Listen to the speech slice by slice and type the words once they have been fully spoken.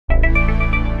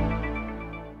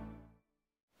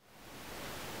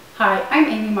Hi, I'm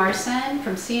Amy Marson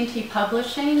from C&T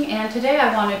Publishing, and today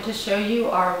I wanted to show you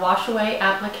our wash-away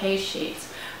applique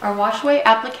sheets. Our wash-away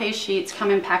applique sheets come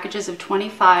in packages of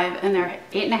 25 and they're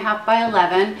 8.5 by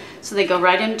 11, so they go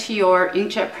right into your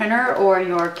inkjet printer or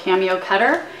your Cameo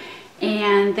cutter.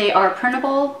 And they are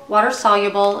printable,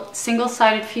 water-soluble,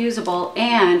 single-sided fusible,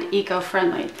 and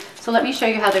eco-friendly. So let me show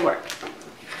you how they work.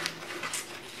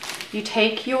 You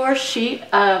take your sheet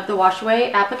of the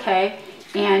wash-away applique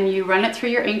and you run it through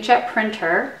your inkjet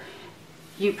printer.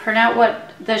 You print out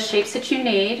what the shapes that you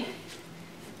need.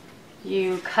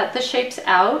 You cut the shapes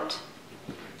out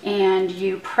and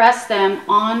you press them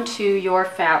onto your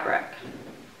fabric.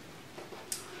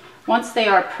 Once they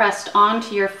are pressed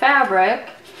onto your fabric,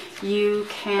 you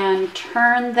can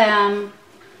turn them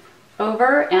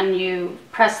over and you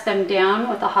press them down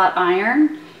with a hot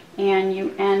iron, and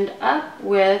you end up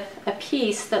with a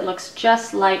piece that looks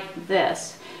just like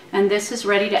this. And this is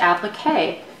ready to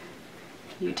applique.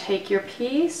 You take your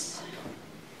piece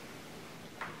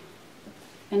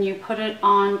and you put it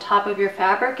on top of your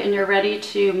fabric and you're ready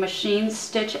to machine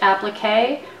stitch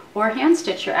applique or hand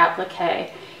stitch your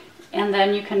applique. And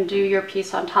then you can do your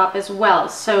piece on top as well.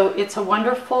 So it's a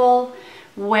wonderful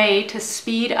way to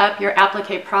speed up your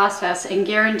applique process and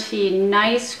guarantee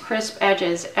nice crisp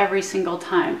edges every single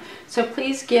time. So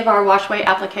please give our wash-away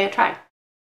applique a try.